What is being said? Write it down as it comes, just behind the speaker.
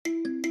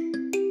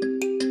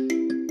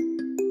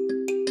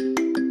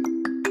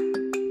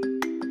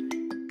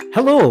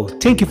Hello,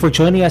 thank you for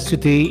joining us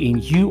today in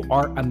You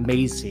Are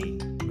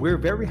Amazing. We're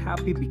very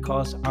happy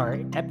because our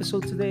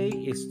episode today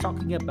is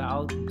talking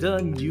about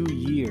the new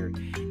year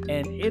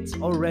and it's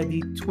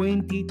already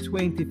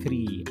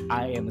 2023.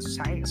 I am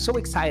so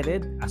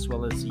excited as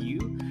well as you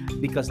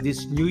because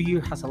this new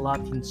year has a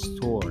lot in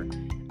store.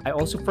 I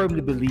also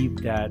firmly believe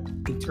that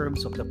in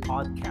terms of the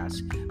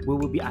podcast, we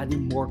will be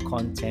adding more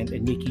content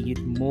and making it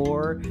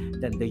more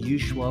than the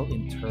usual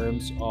in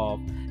terms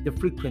of the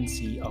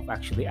frequency of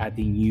actually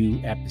adding new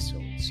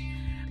episodes.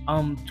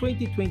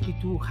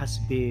 2022 has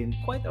been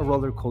quite a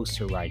roller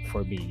coaster ride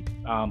for me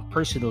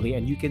personally,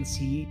 and you can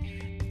see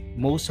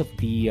most of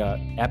the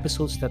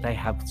episodes that I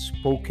have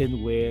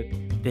spoken with,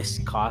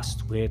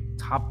 discussed with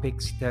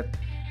topics that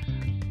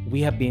we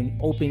have been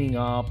opening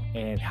up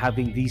and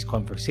having these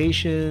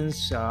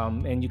conversations.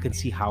 And you can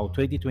see how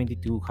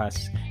 2022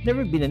 has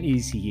never been an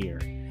easy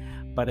year.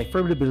 But I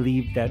firmly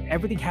believe that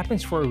everything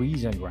happens for a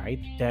reason, right?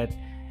 That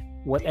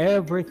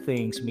whatever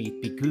things, may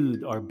it be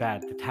good or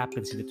bad, that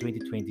happens in the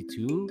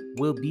 2022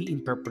 will be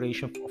in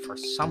preparation for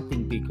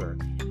something bigger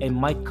and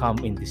might come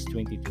in this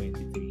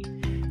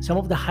 2023. Some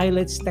of the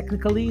highlights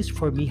technically is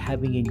for me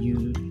having a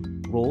new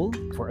role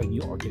for a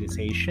new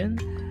organization,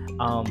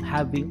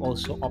 having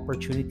also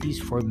opportunities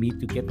for me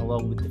to get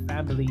along with the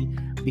family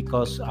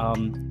because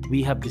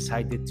we have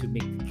decided to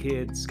make the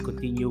kids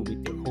continue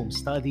with their home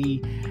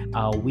study.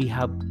 We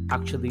have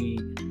actually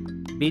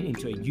been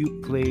into a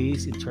new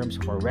place in terms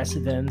of our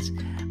residence,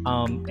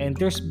 and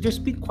there's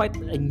been quite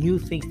a new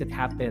things that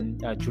happened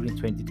during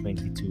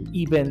 2022,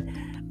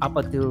 even up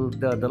until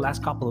the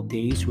last couple of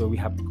days where we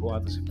have to go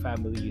out as a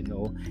family,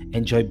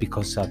 enjoy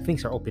because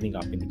things are opening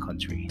up in the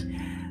country.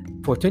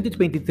 For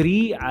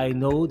 2023, I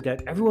know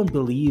that everyone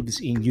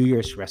believes in New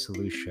Year's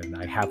resolution.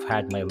 I have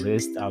had my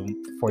list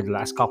for the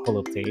last couple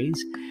of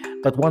days.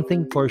 But one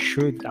thing for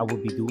sure that I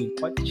will be doing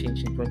quite a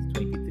change in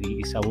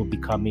 2023 is I will be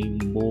becoming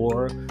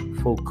more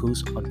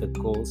focused on the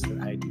goals that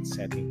I've been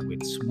setting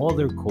with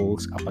smaller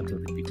goals up until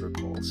the bigger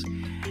goals.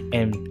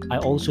 And I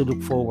also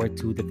look forward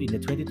to that in the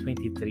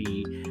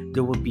 2023,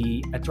 there will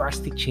be a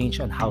drastic change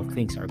on how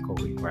things are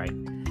going, right?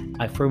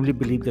 I firmly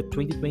believe that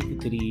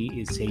 2023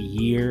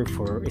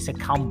 is a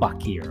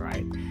comeback year,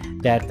 right?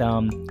 That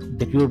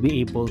we'll be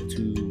able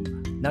to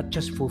not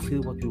just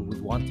fulfill what we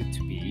would want it to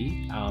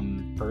be,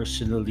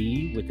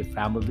 personally with the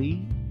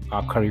family,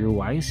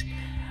 career-wise,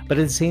 but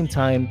at the same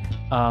time,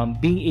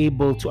 being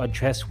able to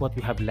address what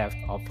we have left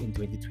off in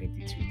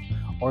 2022,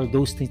 or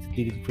those things that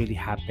didn't really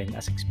happen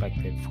as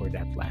expected for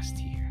that last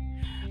year.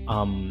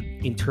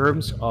 In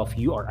terms of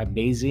You Are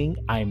Amazing,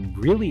 I'm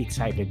really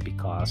excited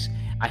because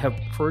I have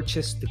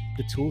purchased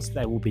the tools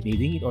that I will be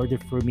needing in order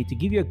for me to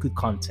give you a good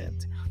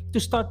content to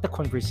start the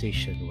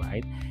conversation,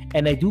 right?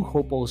 And I do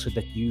hope also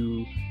that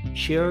you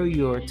share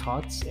your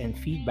thoughts and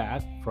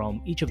feedback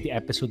from each of the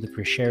episodes that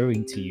we're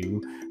sharing to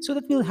you so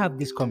that we'll have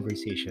this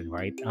conversation,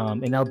 right?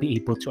 And I'll be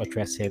able to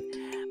address it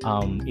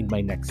in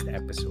my next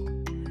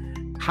episode.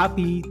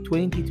 Happy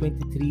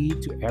 2023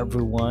 to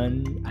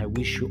everyone. I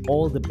wish you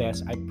all the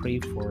best. I pray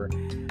for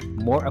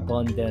more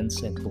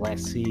abundance and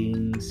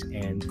blessings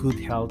and good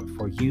health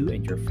for you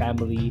and your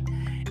family.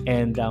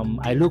 And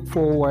I look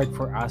forward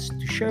for us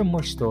to share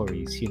more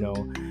stories,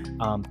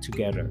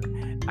 together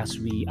as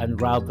we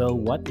unravel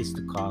what is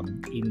to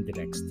come in the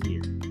next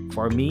year.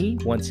 For me,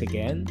 once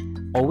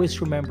again,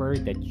 always remember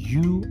that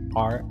you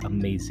are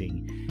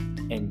amazing.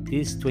 And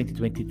this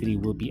 2023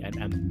 will be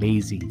an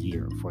amazing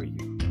year for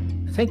you.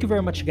 Thank you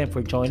very much again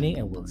for joining,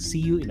 and we'll see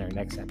you in our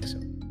next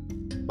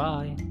episode.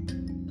 Bye.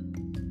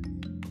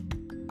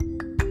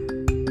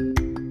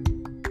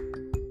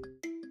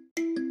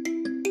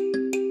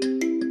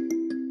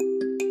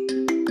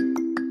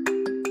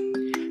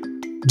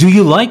 Do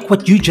you like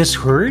what you just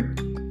heard?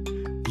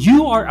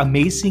 You Are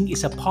Amazing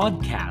is a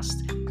podcast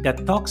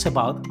that talks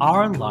about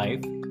our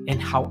life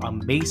and how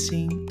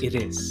amazing it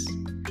is.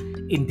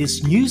 In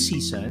this new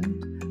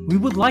season, we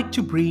would like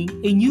to bring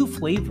a new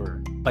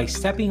flavor by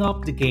stepping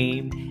up the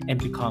game and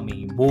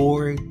becoming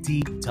more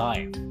deep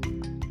dive.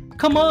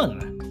 Come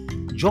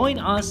on, join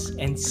us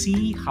and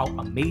see how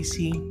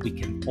amazing we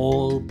can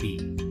all be.